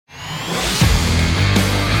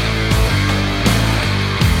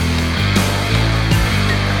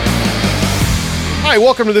Hi,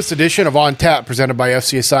 welcome to this edition of On Tap, presented by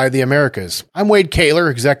FCSI of the Americas. I'm Wade Kaler,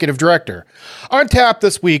 Executive Director. On Tap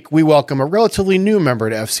this week, we welcome a relatively new member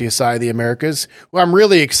to FCSI of the Americas, who I'm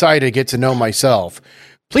really excited to get to know myself.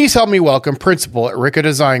 Please help me welcome Principal at Ricca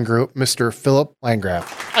Design Group, Mr. Philip Landgraf.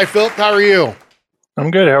 Hi, Philip. How are you?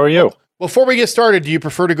 I'm good. How are you? Before we get started, do you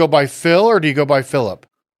prefer to go by Phil or do you go by Philip?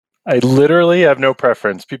 I literally have no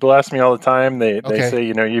preference. People ask me all the time. They say,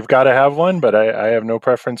 you've got to have one, but I have no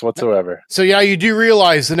preference whatsoever. So yeah, you do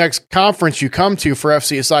realize the next conference you come to for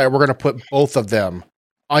FCSI, we're going to put both of them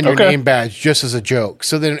on your name badge just as a joke.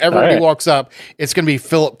 So then everybody walks up, it's going to be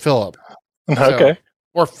Philip. Okay.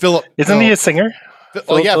 Or Philip. Isn't he a singer?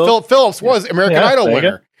 Philip Phillips was American Idol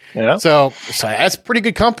winner. Yeah. So that's pretty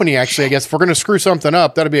good company, actually. I guess if we're going to screw something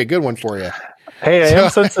up, that'll be a good one for you. Hey, I am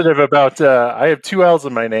sensitive about, I have two L's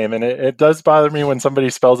in my name, and it does bother me when somebody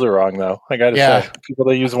spells it wrong, though. I got to say, people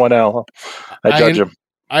that use one L, I judge them.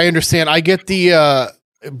 I understand. I get the,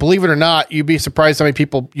 believe it or not, you'd be surprised how many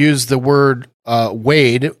people use the word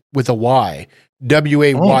Wade with a Y,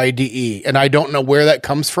 W-A-Y-D-E. And I don't know where that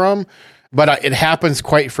comes from, but it happens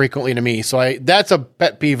quite frequently to me. So that's a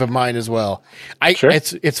pet peeve of mine as well. Sure.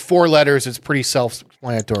 It's four letters. It's pretty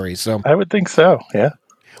self-explanatory. So I would think so. Yeah.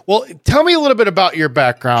 Well, tell me a little bit about your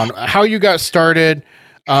background, how you got started,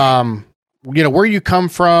 where you come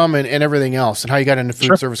from and everything else, and how you got into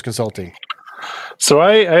food service consulting. So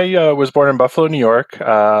I was born in Buffalo, New York.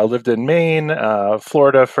 Lived in Maine,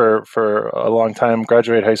 Florida for a long time.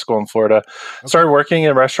 Graduated high school in Florida. Started working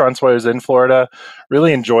in restaurants while I was in Florida.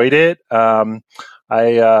 Really enjoyed it. I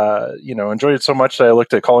enjoyed it so much that I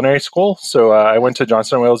looked at culinary school. So I went to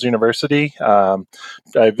Johnson & Wales University.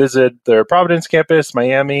 I visited their Providence campus,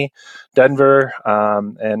 Miami, Denver,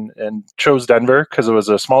 and chose Denver because it was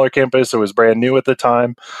a smaller campus. It was brand new at the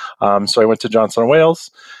time. So I went to Johnson & Wales.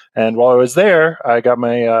 And while I was there, I got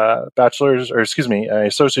my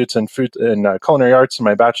associates in culinary arts and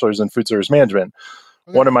my bachelor's in food service management.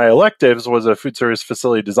 Okay. One of my electives was a food service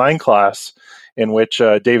facility design class, in which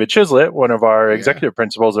David Chislett, one of our executive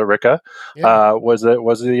principals at Ricca, was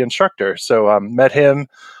the instructor. So met him.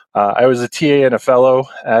 I was a TA and a fellow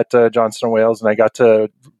at Johnson & Wales, and I got to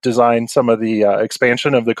design some of the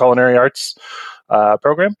expansion of the culinary arts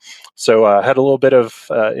program. So had a little bit of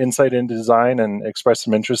insight into design and expressed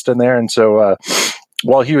some interest in there. And so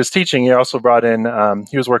while he was teaching, he also brought in,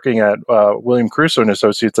 he was working at William Caruso and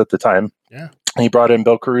Associates at the time. Yeah. He brought in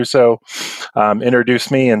Bill Caruso, introduced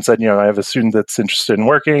me and said, I have a student that's interested in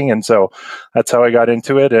working. And so that's how I got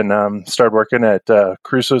into it and started working at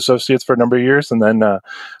Caruso Associates for a number of years. And then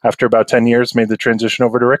after about 10 years, made the transition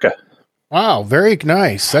over to Ricca. Wow, very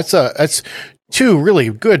nice. That's two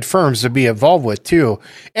really good firms to be involved with too.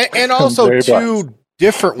 And also two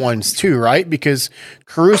different ones too, right? Because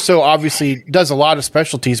Caruso obviously does a lot of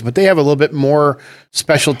specialties, but they have a little bit more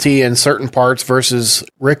specialty in certain parts versus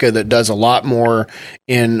Ricca that does a lot more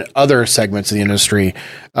in other segments of the industry.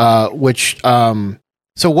 So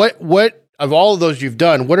what of all of those you've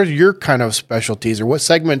done, what are your kind of specialties or what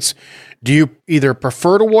segments do you either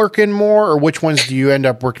prefer to work in more or which ones do you end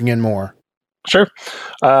up working in more? Sure.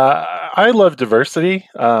 I love diversity.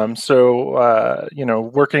 Working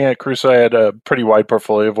at Caruso, I had a pretty wide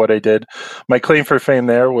portfolio of what I did. My claim for fame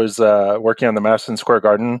there was working on the Madison Square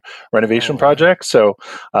Garden renovation project. So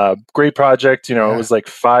great project. It was like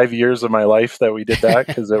 5 years of my life that we did that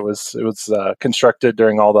because it was constructed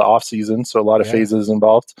during all the off season. So a lot of phases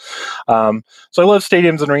involved. So I love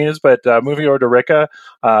stadiums and arenas, but moving over to Ricca,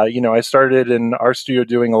 I started in our studio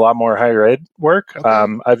doing a lot more higher ed work.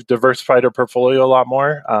 Okay. I've diversified our portfolio a lot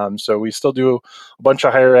more. So we still do a bunch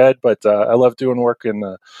of higher ed, but I love doing work in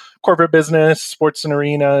the corporate business, sports and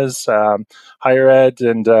arenas, higher ed,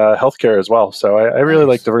 and healthcare as well. So I really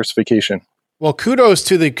like diversification. Well, kudos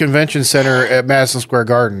to the convention center at Madison Square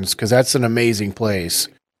Gardens because that's an amazing place.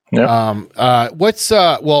 Yeah.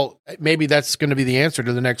 Maybe that's going to be the answer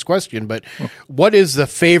to the next question, but what is the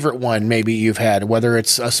favorite one maybe you've had, whether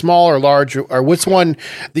it's a small or large, or what's one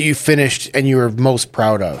that you finished and you were most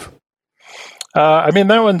proud of?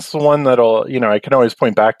 That one's the one that'll, I can always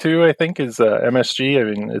point back to, I think, is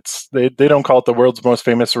MSG. They don't call it the world's most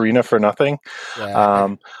famous arena for nothing.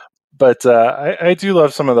 Yeah. But I do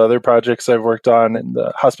love some of the other projects I've worked on in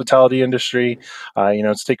the hospitality industry.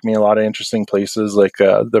 It's taken me a lot of interesting places like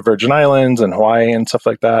the Virgin Islands and Hawaii and stuff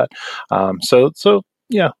like that. So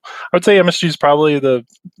yeah, I would say MSG is probably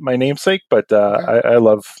my namesake, but I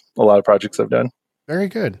love a lot of projects I've done. Very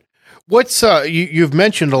good. What's you've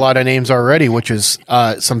mentioned a lot of names already, which is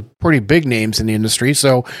some pretty big names in the industry.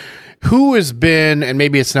 So who has been, and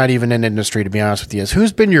maybe it's not even an industry to be honest with you,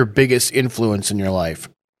 who's been your biggest influence in your life?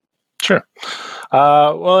 Sure.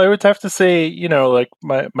 Well, I would have to say, like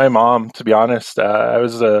my mom, to be honest,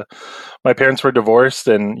 my parents were divorced,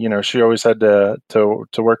 and she always had to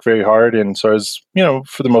work very hard, and so I was,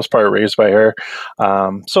 for the most part, raised by her.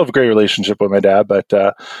 Still have a great relationship with my dad, but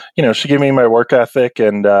she gave me my work ethic,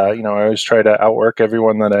 and I always try to outwork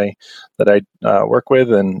everyone that I work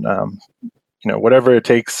with, and whatever it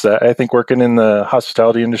takes. I think working in the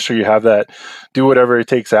hospitality industry, you have that do whatever it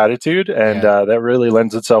takes attitude, and that really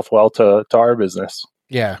lends itself well to our business.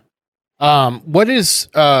 Yeah.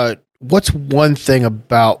 What's one thing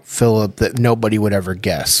about Philip that nobody would ever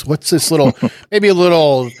guess? What's this little, maybe a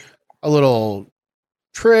little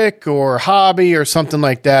trick or hobby or something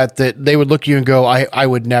like that they would look at you and go, I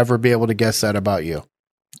would never be able to guess that about you?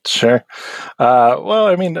 Sure. Well,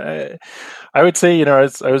 I mean, I would say, I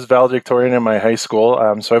was valedictorian in my high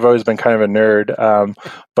school, so I've always been kind of a nerd.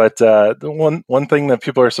 But the one thing that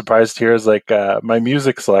people are surprised to hear is like my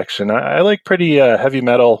music selection. I like pretty heavy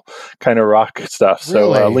metal kind of rock stuff.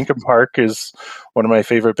 Really? So Linkin Park is one of my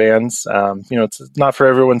favorite bands. It's not for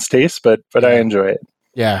everyone's taste, but I enjoy it.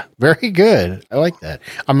 Yeah, very good. I like that.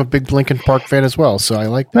 I'm a big Linkin Park fan as well, so I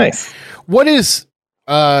like that. Nice. What is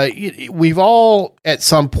we've all at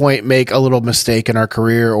some point make a little mistake in our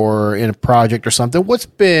career or in a project or something. What's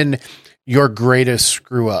been your greatest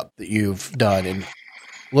screw up that you've done, and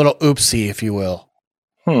little oopsie, if you will?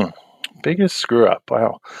 Biggest screw up.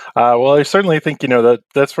 Wow. Well, I certainly think,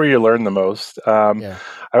 that's where you learn the most. I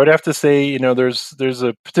would have to say, there's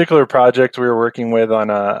a particular project we were working with on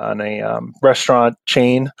a restaurant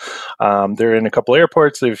chain. They're in a couple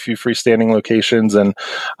airports. They have a few freestanding locations. And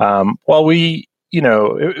while we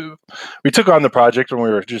took on the project when we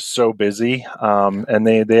were just so busy, and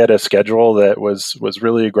they had a schedule that was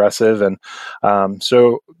really aggressive, and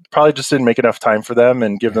so probably just didn't make enough time for them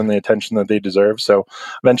and give them the attention that they deserve. So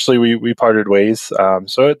eventually we parted ways.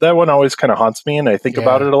 So that one always kind of haunts me, and I think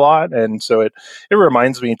about it a lot, and so it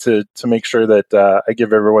reminds me to make sure that I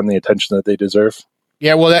give everyone the attention that they deserve.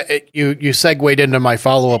 Yeah, well, you segued into my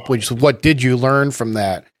follow up, which is what did you learn from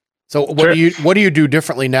that? So what do you do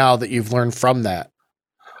differently now that you've learned from that?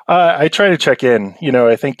 I try to check in.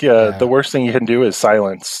 I think the worst thing you can do is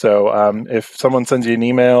silence. So if someone sends you an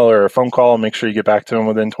email or a phone call, make sure you get back to them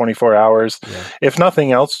within 24 hours. Yeah. If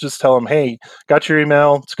nothing else, just tell them, hey, got your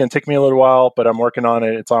email. It's going to take me a little while, but I'm working on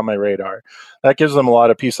it. It's on my radar. That gives them a lot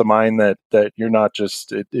of peace of mind that you're not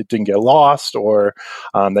just, it didn't get lost, or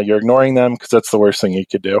that you're ignoring them, because that's the worst thing you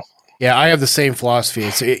could do. Yeah, I have the same philosophy.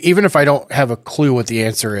 It's, even if I don't have a clue what the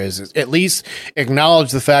answer is, at least acknowledge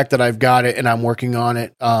the fact that I've got it and I'm working on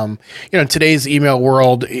it. In today's email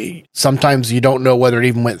world, sometimes you don't know whether it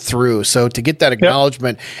even went through. So to get that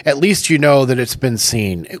acknowledgement, at least you know that it's been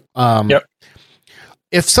seen.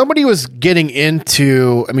 If somebody was getting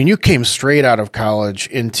into, you came straight out of college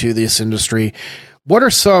into this industry,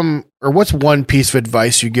 what's one piece of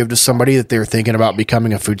advice you give to somebody that they're thinking about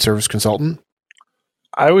becoming a food service consultant?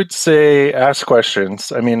 I would say ask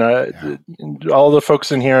questions. All the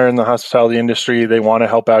folks in here in the hospitality industry, they want to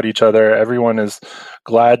help out each other. Everyone is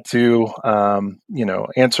glad to,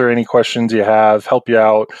 answer any questions you have, help you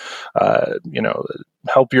out,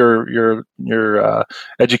 help your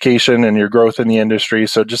education and your growth in the industry.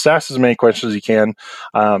 So just ask as many questions as you can.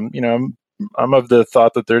 I'm of the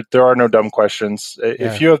thought that there are no dumb questions.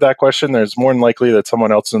 If you have that question, there's more than likely that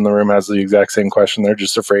someone else in the room has the exact same question. They're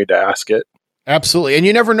just afraid to ask it. Absolutely. And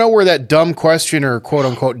you never know where that dumb question or quote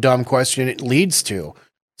unquote dumb question it leads to.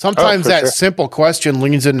 Sometimes that simple question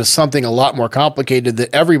leads into something a lot more complicated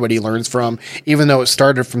that everybody learns from, even though it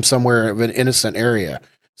started from somewhere of an innocent area.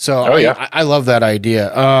 So I love that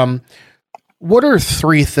idea. What are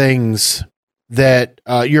 3 things that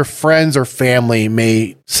your friends or family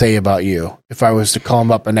may say about you? If I was to call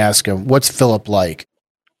them up and ask them, what's Philip like?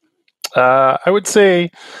 I would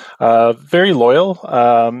say very loyal.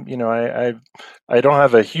 I don't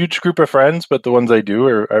have a huge group of friends, but the ones I do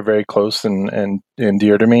are very close and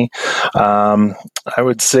dear to me. I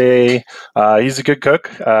would say he's a good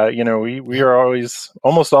cook. We are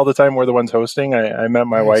almost all the time we're the ones hosting. I met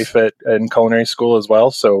my wife in culinary school as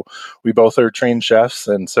well, so we both are trained chefs,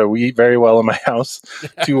 and so we eat very well in my house,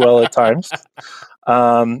 too well at times.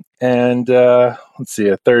 Let's see,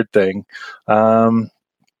 a third thing.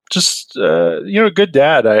 Just a good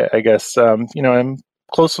dad, I guess. I'm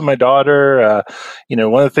close with my daughter.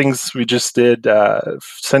 One of the things we just did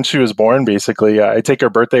since she was born, basically, I take her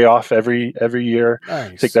birthday off every year.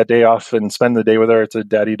 Nice. Take that day off and spend the day with her. It's a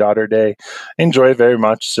daddy-daughter day. I enjoy it very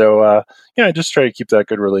much. So, I just try to keep that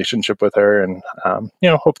good relationship with her, and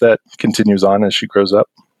hope that continues on as she grows up.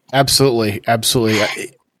 Absolutely.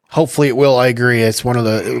 Hopefully it will. I agree. It's one of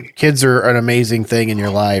the kids are an amazing thing in your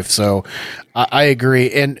life. So I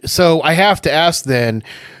agree. And so I have to ask then,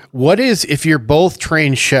 what is, if you're both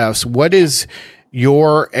trained chefs, what is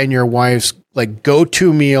your and your wife's like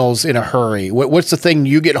go-to meals in a hurry? What's the thing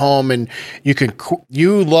you get home and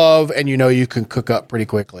you love and you can cook up pretty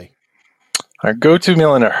quickly? Our go-to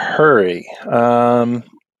meal in a hurry.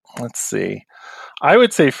 Let's see. I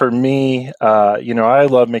would say for me, I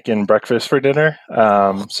love making breakfast for dinner.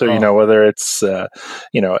 Whether it's,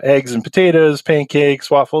 eggs and potatoes,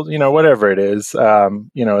 pancakes, waffles, whatever it is,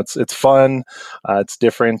 it's fun, it's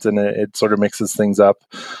different, and it sort of mixes things up.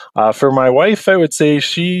 For my wife, I would say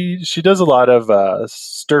she does a lot of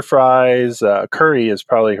stir fries. Curry is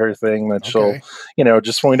probably her thing that she'll,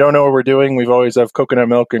 just when we don't know what we're doing, we've always have coconut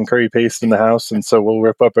milk and curry paste in the house. And so we'll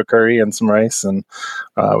whip up a curry and some rice, and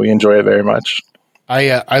we enjoy it very much.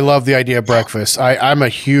 I love the idea of breakfast. I'm a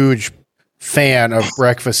huge fan of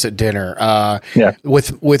breakfast at dinner.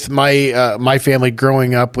 With my family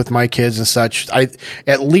growing up with my kids and such, I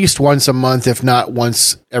at least once a month, if not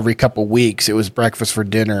once every couple weeks, it was breakfast for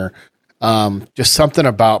dinner. Just something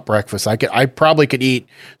about breakfast. I probably could eat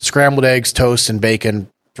scrambled eggs, toast, and bacon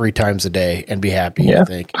 3 times a day and be happy. Yeah. I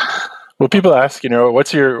think. Well, people ask,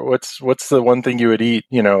 what's the one thing you would eat,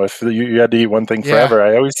 if you had to eat one thing forever?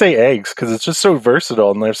 I always say eggs because it's just so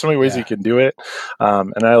versatile and there's so many ways you can do it.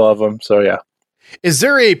 And I love them. So, yeah. Is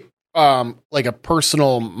there a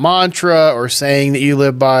personal mantra or saying that you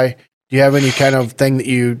live by? Do you have any kind of thing that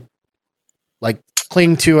you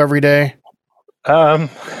cling to every day? I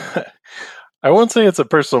won't say it's a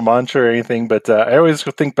personal mantra or anything, but I always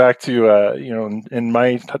think back to, in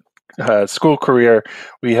my school career,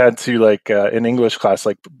 we had to in English class,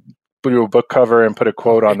 do a book cover and put a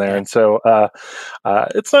quote on there. And so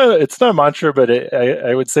it's not a mantra, but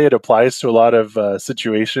I would say it applies to a lot of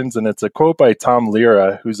situations. And it's a quote by Tom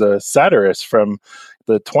Lehrer, who's a satirist from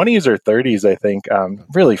the 20s or 30s, I think.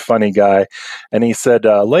 Really funny guy. And he said,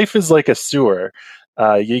 life is like a sewer.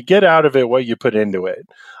 You get out of it what you put into it.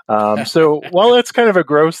 So while that's kind of a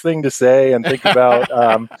gross thing to say and think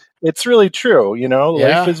about, it's really true.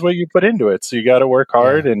 Life is what you put into it. So you got to work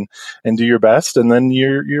hard and do your best, and then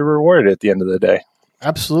you're rewarded at the end of the day.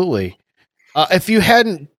 Absolutely. If you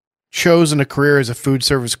hadn't chosen a career as a food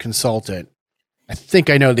service consultant, I think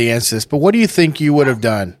I know the answer to this, but what do you think you would have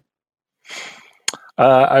done?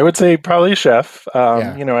 I would say probably chef.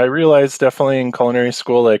 I realized definitely in culinary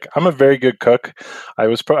school, I'm a very good cook.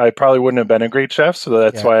 I probably wouldn't have been a great chef. So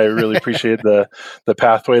that's why I really appreciate the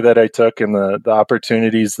pathway that I took and the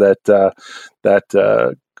opportunities that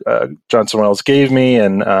Johnson Wales gave me.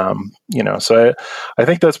 And, so I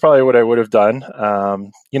think that's probably what I would have done.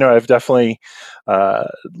 I've definitely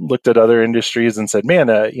looked at other industries and said, man,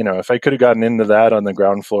 if I could have gotten into that on the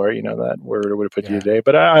ground floor, that where it would have put you today.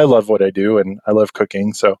 But I love what I do and I love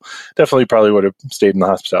cooking. So definitely probably would have stayed in the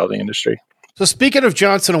hospitality industry. So speaking of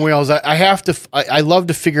Johnson and Wales, I love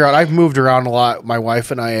to figure out, I've moved around a lot. My wife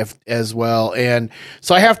and I have as well. And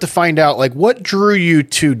so I have to find out what drew you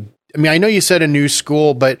to, I know you said a new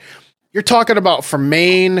school, but you're talking about from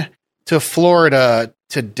Maine to Florida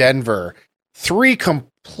to Denver, 3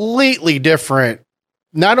 completely different,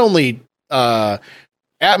 not only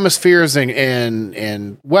atmospheres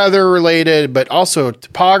and weather related, but also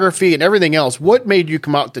topography and everything else. What made you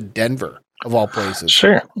come out to Denver of all places?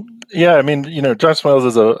 Sure. Yeah, Johnson Wales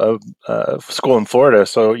is a school in Florida,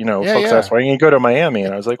 so folks ask, why don't you go to Miami?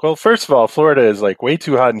 And I was like, well, first of all, Florida is way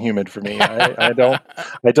too hot and humid for me. I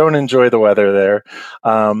don't enjoy the weather there.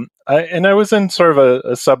 I was in sort of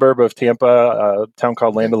a suburb of Tampa, a town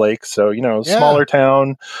called Land O'Lakes, so smaller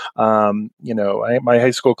town. My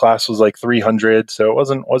high school class was 300, so it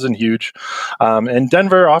wasn't huge. And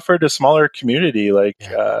Denver offered a smaller community.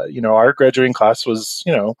 Our graduating class was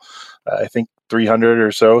I think 300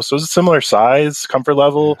 or so. So it's a similar size, comfort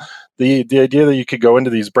level. The idea that you could go into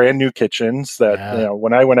these brand new kitchens that,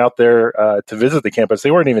 when I went out there to visit the campus, they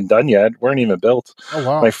weren't even done yet, weren't even built. Oh,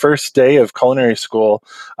 wow. My first day of culinary school,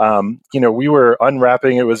 we were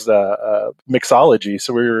unwrapping, it was mixology.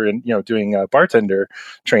 So we were doing bartender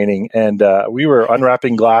training, and we were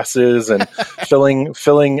unwrapping glasses and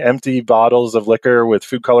filling empty bottles of liquor with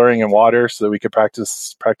food coloring and water so that we could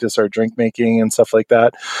practice our drink making and stuff like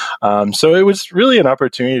that. So it was really an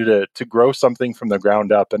opportunity to grow something from the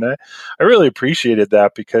ground up. And I really appreciated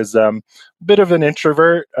that because I'm a bit of an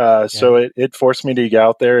introvert. So it forced me to get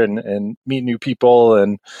out there and meet new people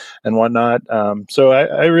and whatnot. So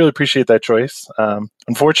I really appreciate that choice.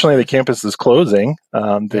 Unfortunately, the campus is closing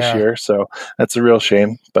this year. So that's a real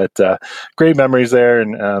shame, but great memories there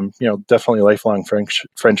and, definitely lifelong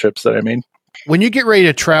friendships that I made. When you get ready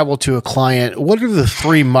to travel to a client, what are the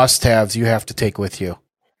 3 must-haves you have to take with you?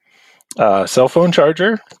 Cell phone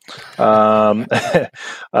charger, a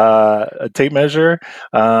tape measure,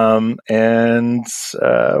 and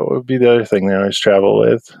what would be the other thing that I always travel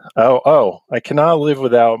with? I cannot live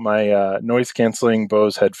without my noise canceling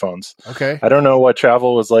Bose headphones. Okay. I don't know what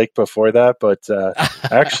travel was like before that, but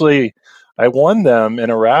actually, I won them in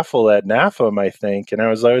a raffle at NAFM, I think, and I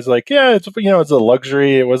was like, yeah, it's a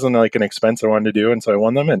luxury. It wasn't like an expense I wanted to do, and so I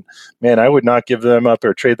won them. And man, I would not give them up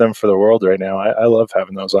or trade them for the world right now. I love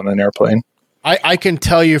having those on an airplane. I can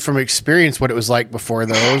tell you from experience what it was like before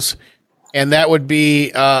those, and that would be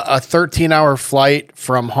a 13-hour flight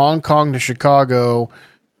from Hong Kong to Chicago,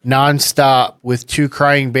 nonstop, with 2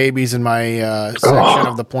 crying babies in my section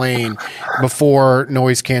of the plane before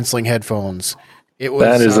noise canceling headphones. It was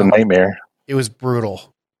that is a nightmare. It was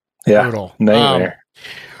brutal. Yeah, brutal nightmare.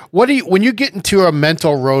 When you get into a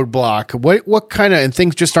mental roadblock, what kind of, and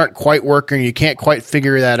things just aren't quite working, you can't quite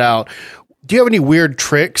figure that out. Do you have any weird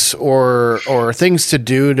tricks or things to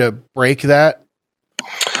do to break that?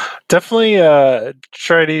 Definitely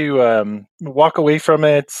try to walk away from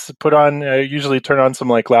it. I usually turn on some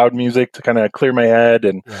like loud music to kind of clear my head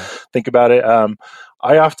and think about it.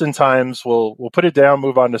 I oftentimes will put it down,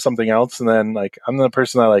 move on to something else, and then like I'm the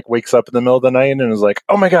person that like wakes up in the middle of the night and is like,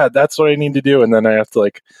 oh my god, that's what I need to do, and then I have to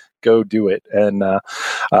like go do it. And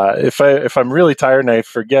if I'm really tired and I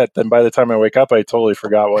forget, then by the time I wake up, I totally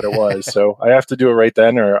forgot what it was. So I have to do it right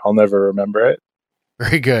then, or I'll never remember it.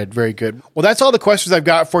 Very good. Very good. Well, that's all the questions I've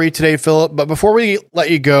got for you today, Philip. But before we let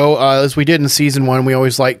you go, as we did in season 1, we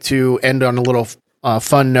always like to end on a little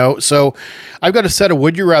fun note. So I've got a set of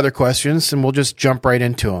would you rather questions, and we'll just jump right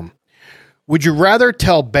into them. Would you rather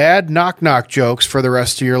tell bad knock-knock jokes for the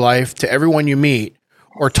rest of your life to everyone you meet,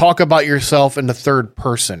 or talk about yourself in the third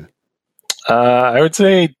person? I would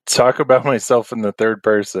say talk about myself in the third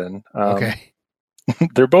person. Okay.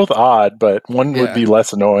 They're both odd, but one would be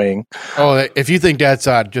less annoying. Oh, if you think that's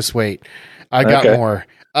odd, just wait. I got more.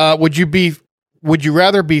 Would you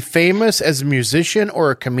rather be famous as a musician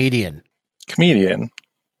or a comedian? Comedian.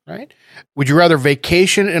 Right. Would you rather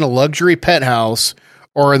vacation in a luxury penthouse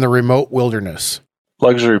or in the remote wilderness?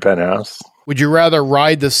 Luxury penthouse. Would you rather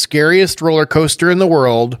ride the scariest roller coaster in the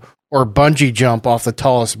world or bungee jump off the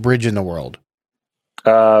tallest bridge in the world?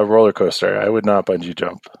 Roller coaster. I would not bungee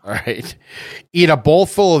jump. All right. Eat a bowl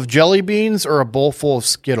full of jelly beans or a bowl full of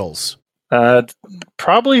Skittles?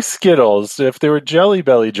 Probably Skittles. If they were Jelly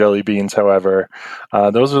Belly jelly beans, however,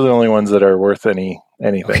 those are the only ones that are worth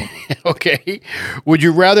anything. Okay. Would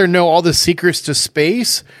you rather know all the secrets to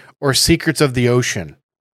space or secrets of the ocean?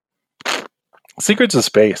 Secrets of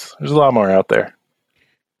space. There's a lot more out there.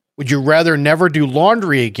 Would you rather never do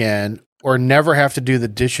laundry again or never have to do the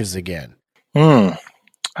dishes again?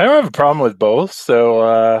 I don't have a problem with both, so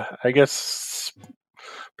I guess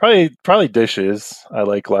probably dishes I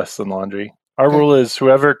like less than laundry. Our rule is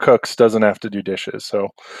whoever cooks doesn't have to do dishes. So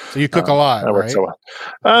you cook a lot, that right? works so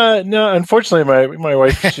well. No, unfortunately, my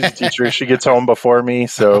wife, she's a teacher. She gets home before me,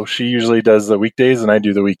 so she usually does the weekdays and I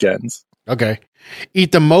do the weekends. Okay.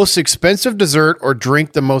 Eat the most expensive dessert or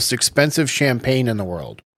drink the most expensive champagne in the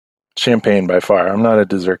world? Champagne by far. I'm not a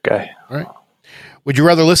dessert guy. All right. Would you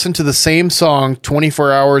rather listen to the same song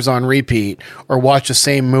 24 hours on repeat or watch the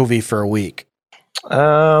same movie for a week?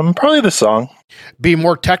 Probably the song. Be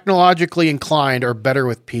more technologically inclined or better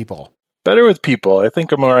with people? Better with people. I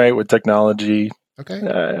think I'm all right with technology.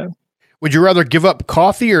 Okay. Would you rather give up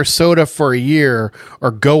coffee or soda for a year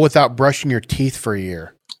or go without brushing your teeth for a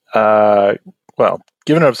year? Well,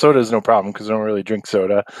 giving up soda is no problem because I don't really drink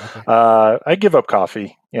soda. Okay. I give up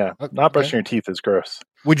coffee. Yeah. Okay. Not brushing your teeth is gross.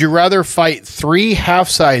 Would you rather fight 3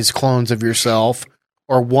 half-size clones of yourself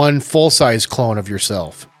or 1 full-size clone of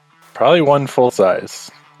yourself? Probably 1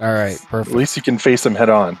 full-size. All right, perfect. At least you can face them head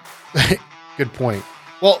on. Good point.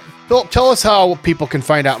 Well, Philip, tell us how people can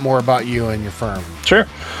find out more about you and your firm. Sure.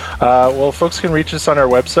 Well, folks can reach us on our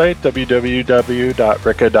website, www.ricca.com,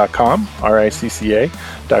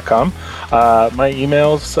 RICCA.com. My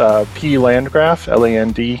email's plandgraf,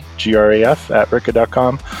 LANDGRAF,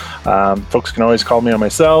 @ricca.com. Folks can always call me on my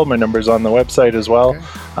cell. My number's on the website as well.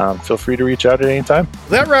 Okay. Feel free to reach out at any time.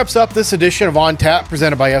 That wraps up this edition of On Tap,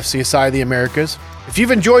 presented by FCSI the Americas. If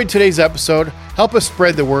you've enjoyed today's episode, help us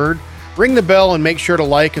spread the word. Ring the bell and make sure to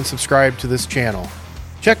like and subscribe to this channel.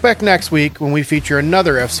 Check back next week when we feature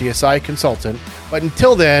another FCSI consultant. But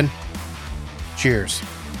until then, cheers.